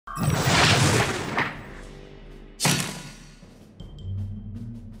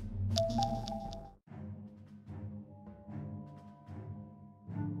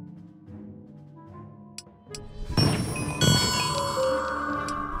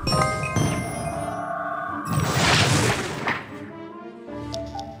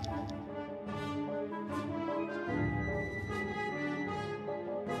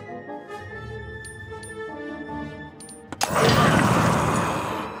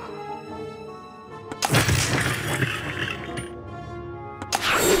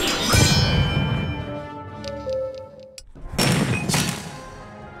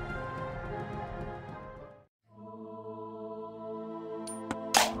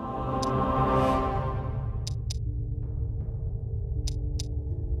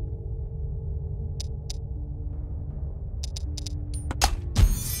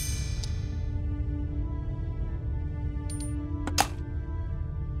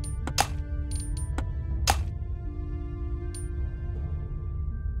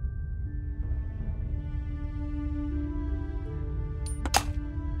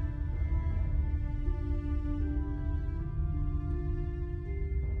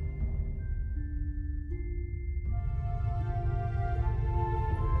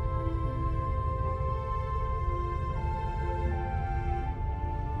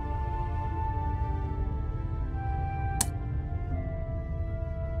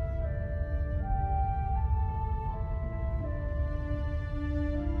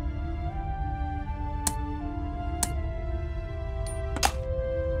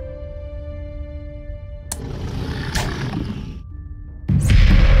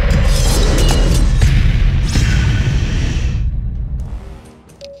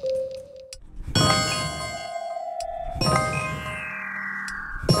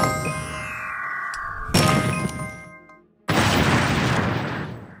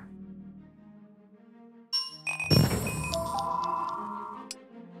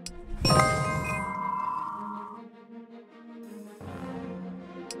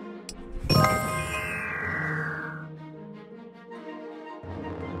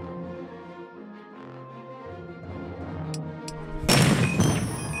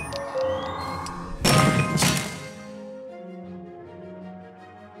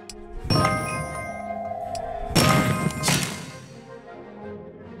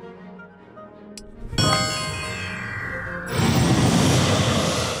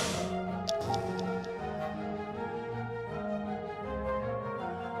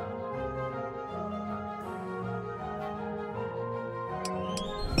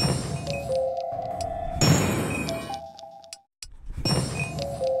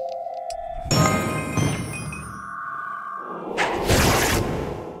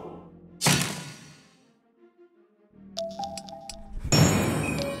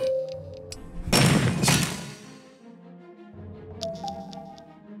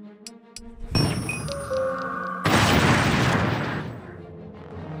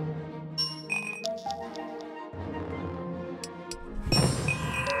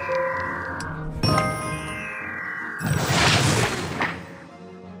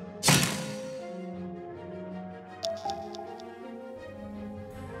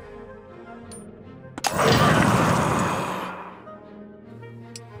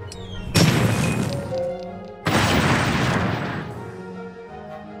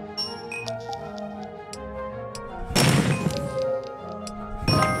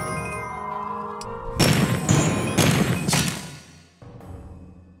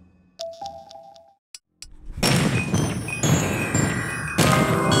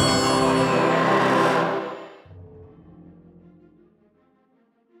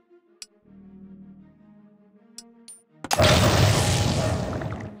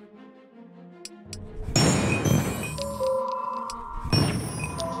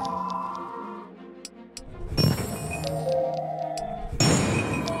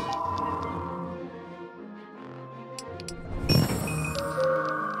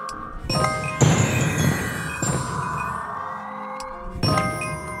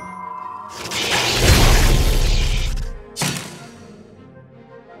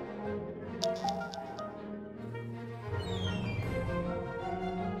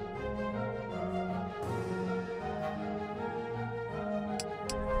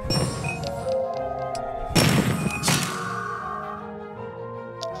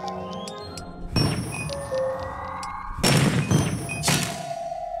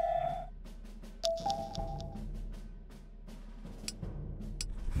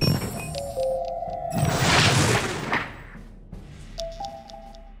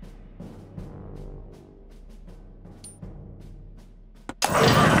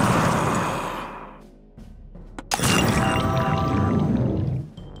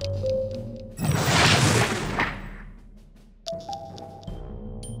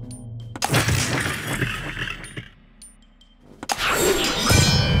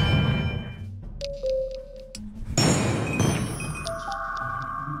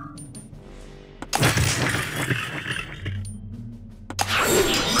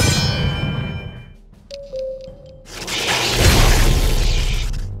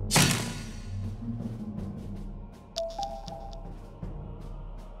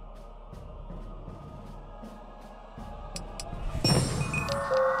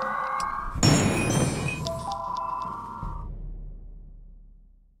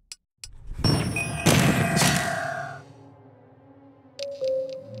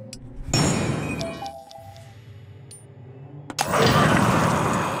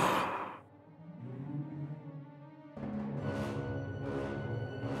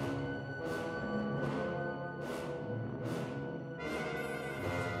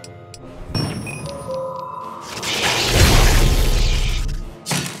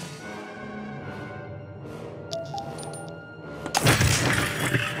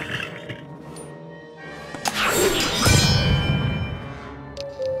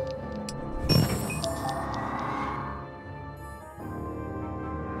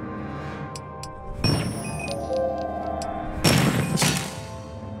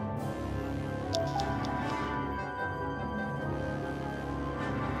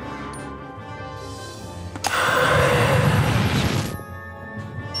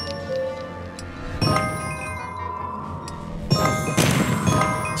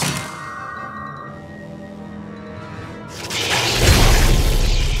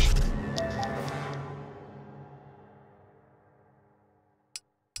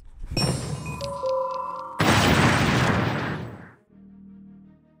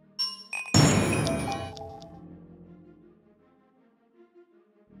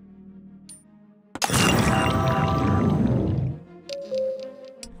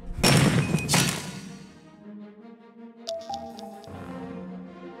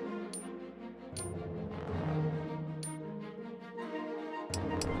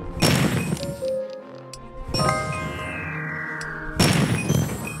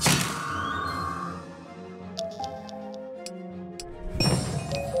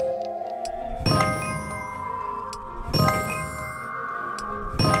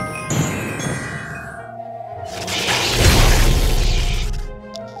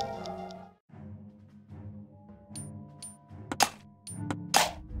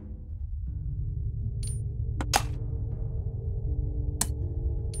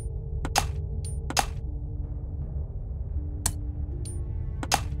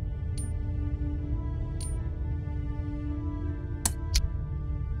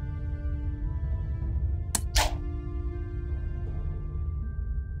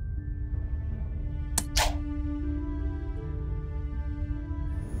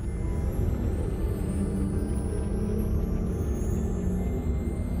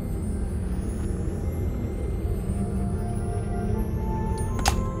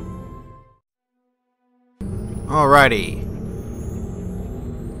Alrighty.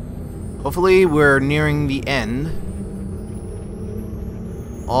 Hopefully we're nearing the end.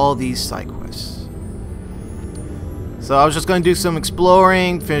 All these side quests. So I was just going to do some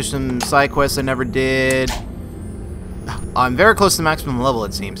exploring, finish some side quests I never did. I'm very close to maximum level,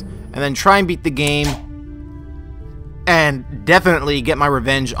 it seems. And then try and beat the game. And definitely get my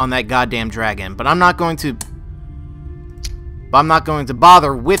revenge on that goddamn dragon. But I'm not going to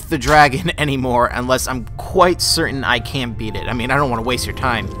bother with the dragon anymore unless I'm quite certain I can't beat it. I mean, I don't want to waste your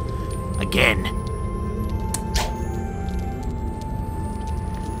time. Again.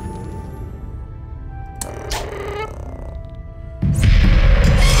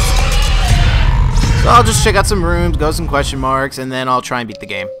 So I'll just check out some rooms, go some question marks, and then I'll try and beat the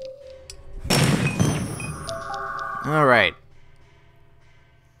game. Alright.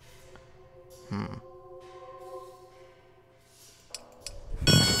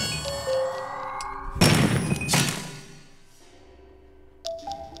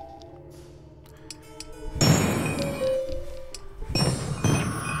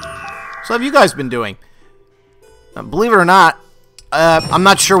 So have you guys been doing? Believe it or not, I'm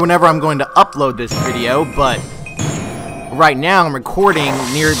not sure whenever I'm going to upload this video, but right now I'm recording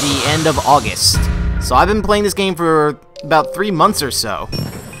near the end of August. So I've been playing this game for about 3 months or so,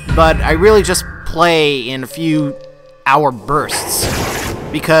 but I really just play in a few hour bursts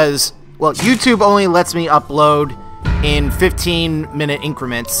because, well, YouTube only lets me upload in 15-minute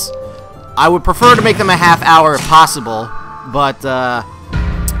increments. I would prefer to make them a half hour if possible, but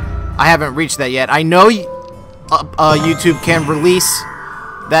I haven't reached that yet. I know YouTube can release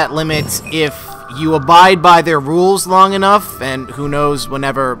that limit if you abide by their rules long enough, and who knows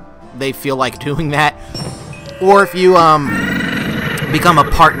whenever they feel like doing that, or if you become a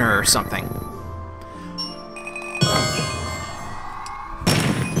partner or something.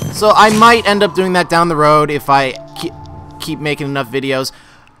 So I might end up doing that down the road if I keep making enough videos.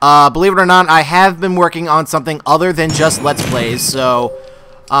 Believe it or not, I have been working on something other than just Let's Plays, so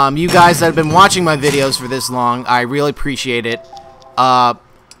you guys that have been watching my videos for this long, I really appreciate it. I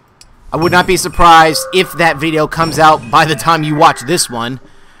would not be surprised if that video comes out by the time you watch this one.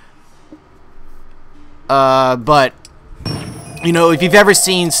 But, you know, if you've ever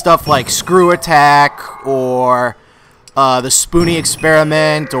seen stuff like Screw Attack, or the Spoonie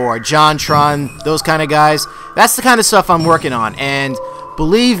Experiment, or JonTron, those kind of guys, that's the kind of stuff I'm working on. And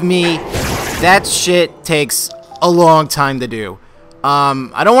believe me, that shit takes a long time to do.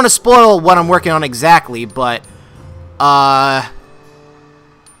 I don't want to spoil what I'm working on exactly, but,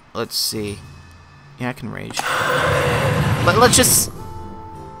 let's see. Yeah, I can rage. But let's just,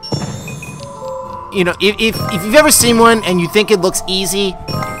 you know, if you've ever seen one and you think it looks easy,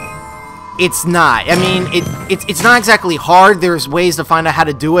 it's not. I mean, it's not exactly hard. There's ways to find out how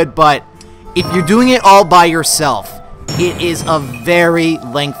to do it, but if you're doing it all by yourself, it is a very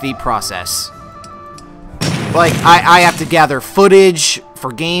lengthy process. Like, I have to gather footage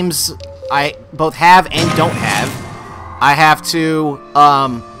for games I both have and don't have. I have to,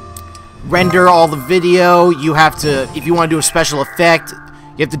 render all the video. You have to, if you want to do a special effect,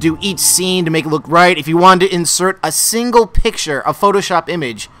 you have to do each scene to make it look right. If you want to insert a single picture, a Photoshop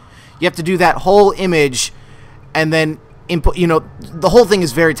image, you have to do that whole image and then input, you know, the whole thing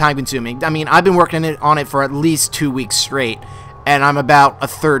is very time consuming. I mean, I've been working on it for at least 2 weeks straight, and I'm about a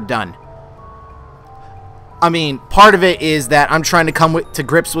third done. I mean, part of it is that I'm trying to come to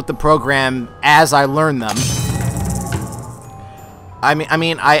grips with the program as I learn them.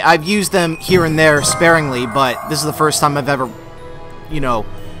 I've used them here and there sparingly, but this is the first time I've ever, you know,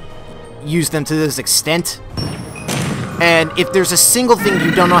 used them to this extent. And if there's a single thing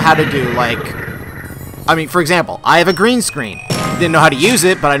you don't know how to do, like, I mean, for example, I have a green screen. Didn't know how to use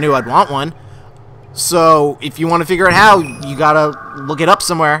it, but I knew I'd want one. So if you want to figure out how, you gotta look it up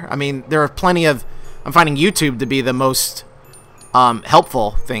somewhere. I mean, there are plenty of, I'm finding YouTube to be the most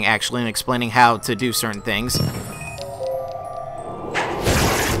helpful thing, actually, in explaining how to do certain things.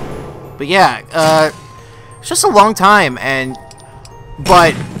 But yeah, it's just a long time,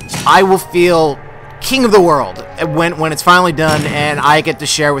 but I will feel king of the world when it's finally done, and I get to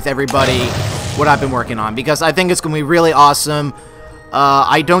share with everybody what I've been working on, because I think it's going to be really awesome.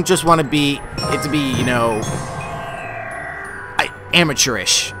 I don't just want it to be, you know,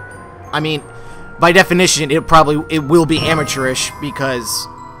 amateurish. I mean, by definition, it will be amateurish because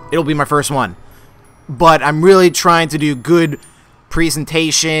it'll be my first one. But I'm really trying to do good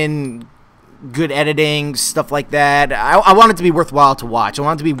presentation, good editing, stuff like that. I want it to be worthwhile to watch. I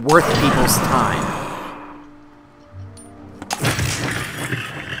want it to be worth people's time.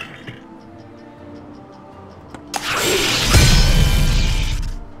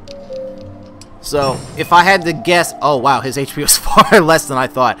 So, if I had to guess... Oh, wow, his HP was far less than I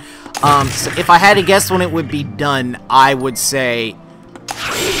thought. So if I had to guess when it would be done, I would say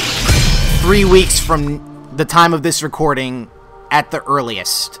 3 weeks from the time of this recording at the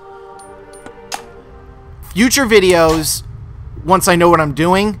earliest. Future videos, once I know what I'm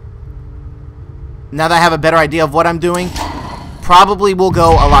doing, now that I have a better idea of what I'm doing, probably will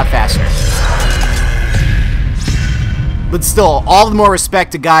go a lot faster. But still, all the more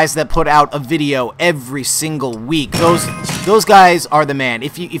respect to guys that put out a video every single week. Those guys are the man.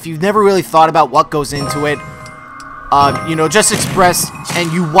 If you've never really thought about what goes into it, you know, just express, and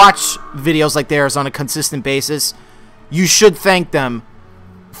you watch videos like theirs on a consistent basis, you should thank them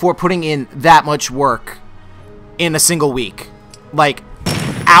for putting in that much work in a single week. Like,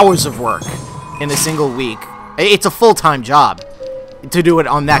 hours of work in a single week. It's a full-time job to do it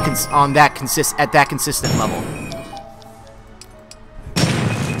at that consistent level.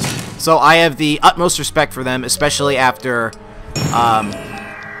 So I have the utmost respect for them, especially after,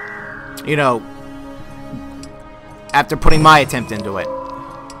 you know, after putting my attempt into it.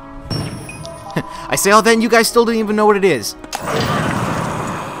 I say all that and you guys still didn't even know what it is.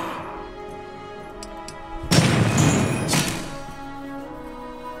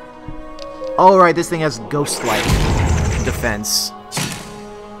 Alright, this thing has ghost-like defense.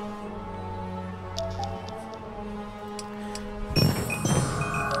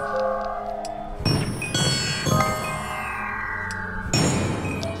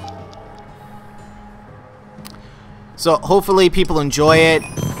 So hopefully people enjoy it,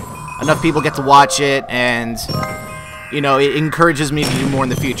 enough people get to watch it, and, you know, it encourages me to do more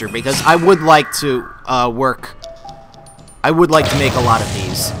in the future, because I would like to I would like to make a lot of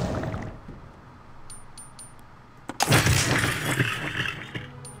these.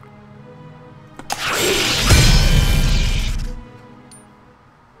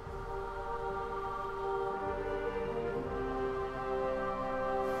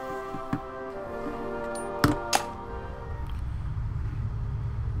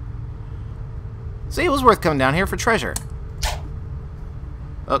 See, it was worth coming down here for treasure.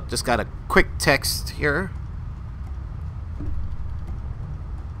 Oh, just got a quick text here.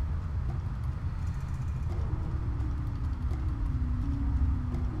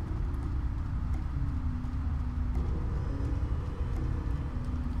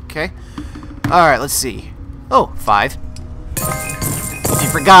 Okay. Alright, let's see. Oh, 5. If you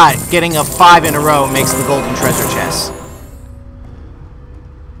forgot, getting a 5 in a row makes the golden treasure chest.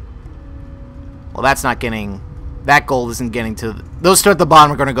 Well, that's not getting... That gold isn't getting to... Those two at the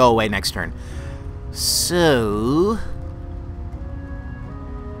bottom are going to go away next turn. So...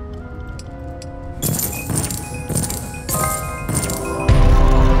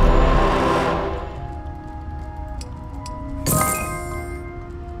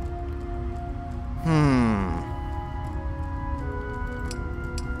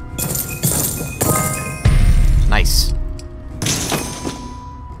 Nice.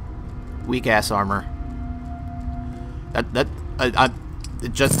 Weak-ass armor. That's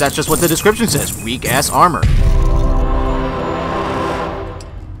just what the description says. Weak-ass armor.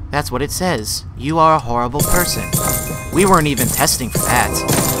 That's what it says. You are a horrible person. We weren't even testing for that.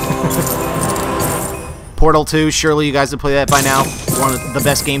 Portal 2, surely you guys have played that by now. One of the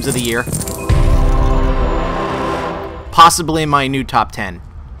best games of the year. Possibly in my new top 10.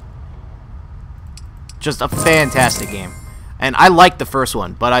 Just a fantastic game. And I like the first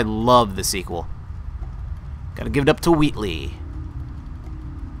one, but I love the sequel. Gotta give it up to Wheatley.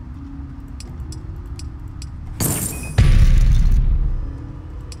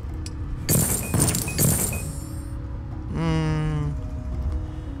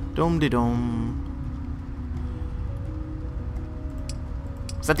 Dome-de-dome.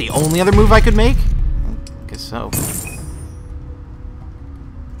 Is that the only other move I could make? I guess so.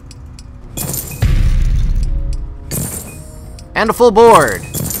 And a full board!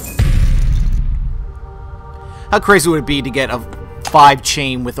 How crazy would it be to get a 5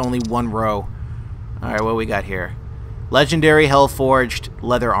 chain with only 1 row? Alright, what we got here? Legendary Hellforged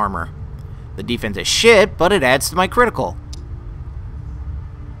leather armor. The defense is shit, but it adds to my critical.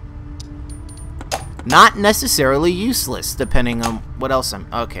 Not necessarily useless, depending on what else I'm...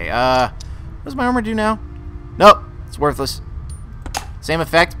 Okay, what does my armor do now? Nope, it's worthless. Same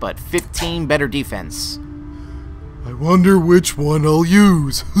effect, but 15 better defense. I wonder which one I'll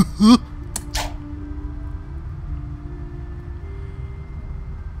use.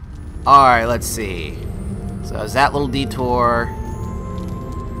 Alright, let's see. So is that little detour...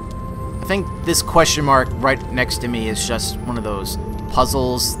 I think this question mark right next to me is just one of those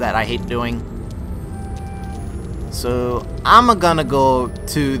puzzles that I hate doing. So I'm gonna go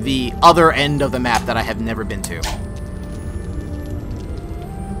to the other end of the map that I have never been to.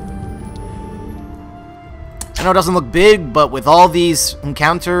 I know it doesn't look big, but with all these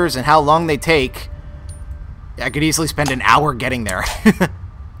encounters and how long they take, I could easily spend an hour getting there.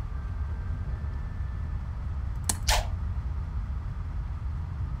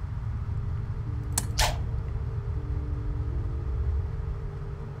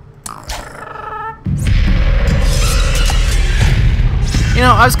 You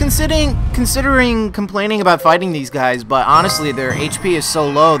know, I was considering complaining about fighting these guys, but honestly, their HP is so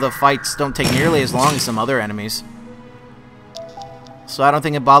low, the fights don't take nearly as long as some other enemies. So I don't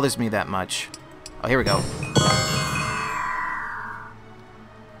think it bothers me that much. Oh, here we go.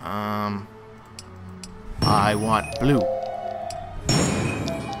 I want blue.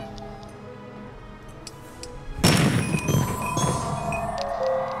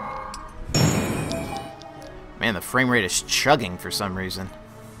 Man, the frame rate is chugging for some reason.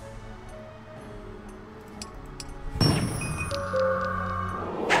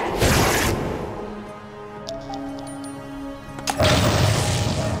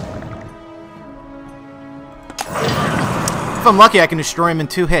 If I'm lucky, I can destroy him in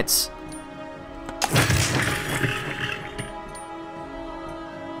 2 hits.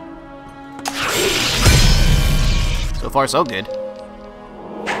 So far, so good.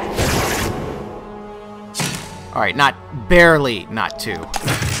 Alright, barely not 2.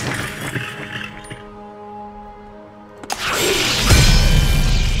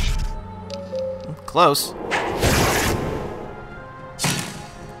 Close.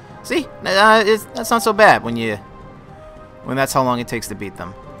 See? That's not so bad when that's how long it takes to beat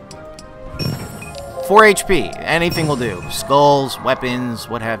them. 4 HP. Anything will do. Skulls, weapons,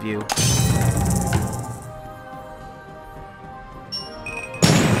 what have you.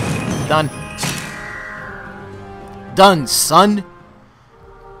 Done. Done, son.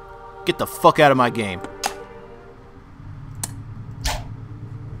 Get the fuck out of my game.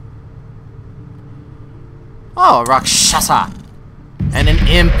 Oh, Rakshasa. And an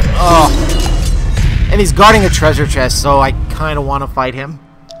imp. Oh. And he's guarding a treasure chest, so I kind of want to fight him.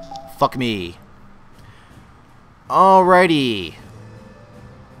 Fuck me. Alrighty.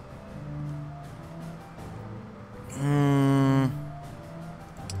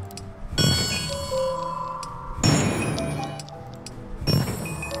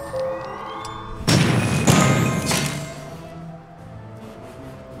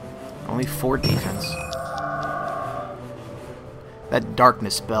 Only 4 defense. That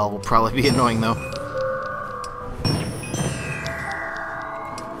darkness spell will probably be annoying, though.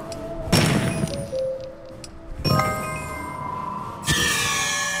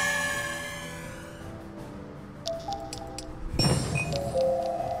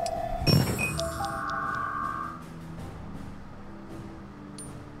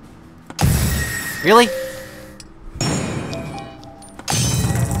 Really?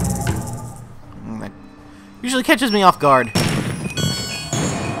 That usually catches me off guard.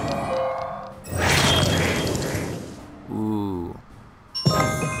 Ooh.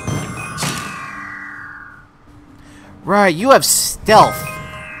 Right, you have stealth.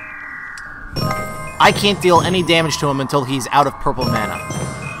 I can't deal any damage to him until he's out of purple mana.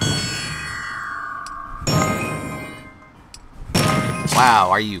 Wow,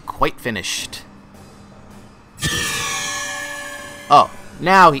 are you quite finished? Oh,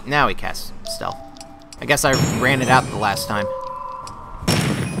 now he casts stealth. I guess I ran it out the last time.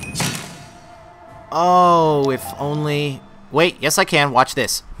 Oh, if only... Wait, yes I can. Watch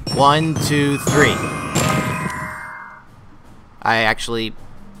this. 1, 2, 3. I actually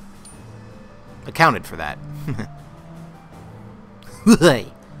accounted for that. A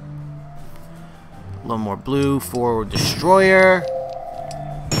little more blue for Destroyer.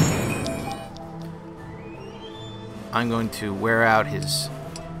 I'm going to wear out his...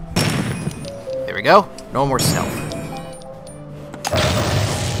 There we go. No more stealth.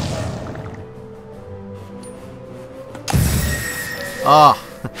 Oh.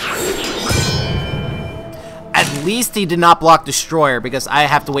 At least he did not block Destroyer, because I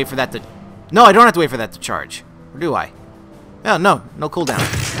have to wait for that to... No, I don't have to wait for that to charge. Or do I? Oh, no. No cooldown.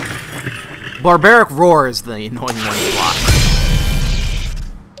 Barbaric Roar is the annoying one to block.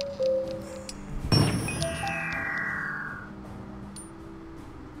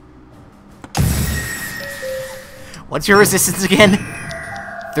 What's your resistance again?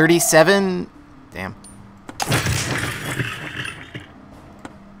 37? Damn.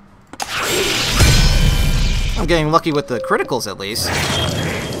 I'm getting lucky with the criticals, at least.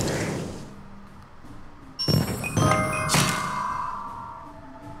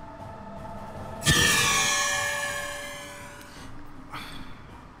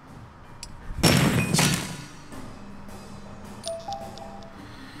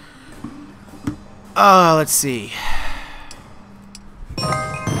 Let's see. If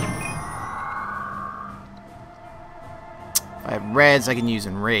I have reds, I can use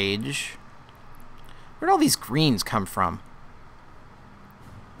Enrage. Where'd all these greens come from?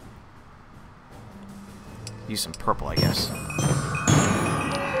 Use some purple, I guess.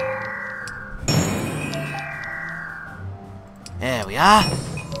 There we are.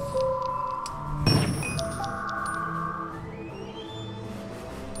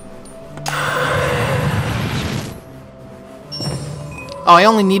 Oh, I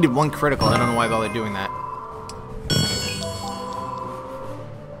only needed one critical. I don't know why I bothered doing that.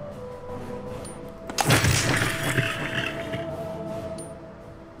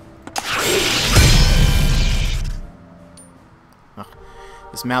 Ugh,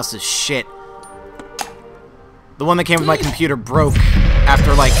 this mouse is shit. The one that came with my computer broke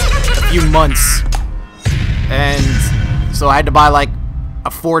after like a few months. And so I had to buy like a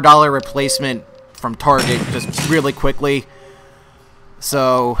 $4 replacement from Target just really quickly.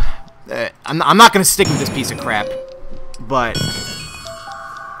 So, I'm not going to stick with this piece of crap, but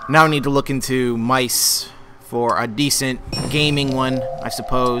now I need to look into mice for a decent gaming one, I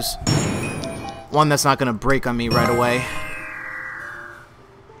suppose. One that's not going to break on me right away.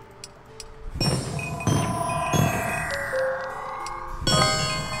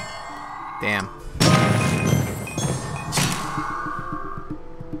 Damn.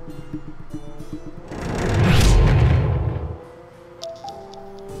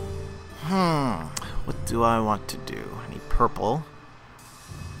 What do I want to do? I need purple.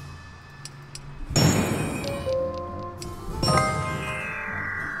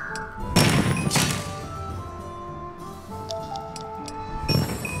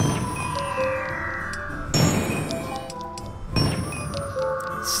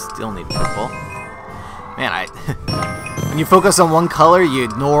 Still need purple. Man, when you focus on one color, you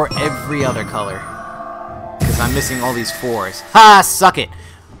ignore every other color. Because I'm missing all these 4s. Ha! Suck it!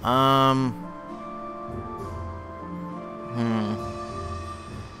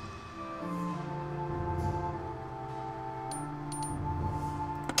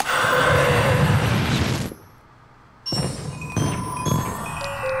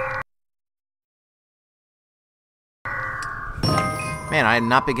 Man, I had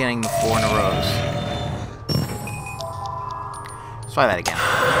not been getting the 4 in a row. Let's try that again.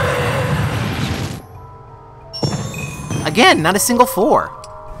 Again, not a single 4.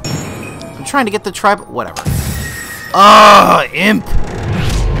 I'm trying to get the tribe. Whatever. Ugh, imp!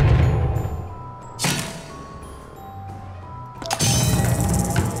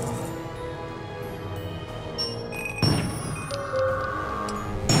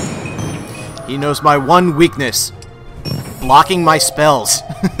 He knows my one weakness. Blocking my spells.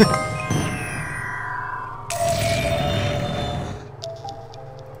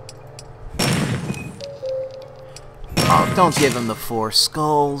 Oh, don't give him the 4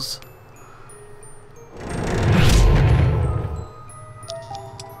 skulls.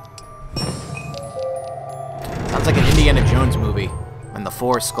 Sounds like an Indiana Jones movie. And the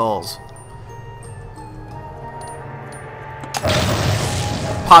 4 skulls.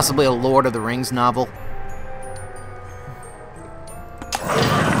 Possibly a Lord of the Rings novel.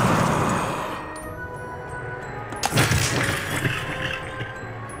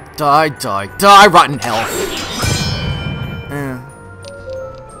 Die, die, die, rotten hell.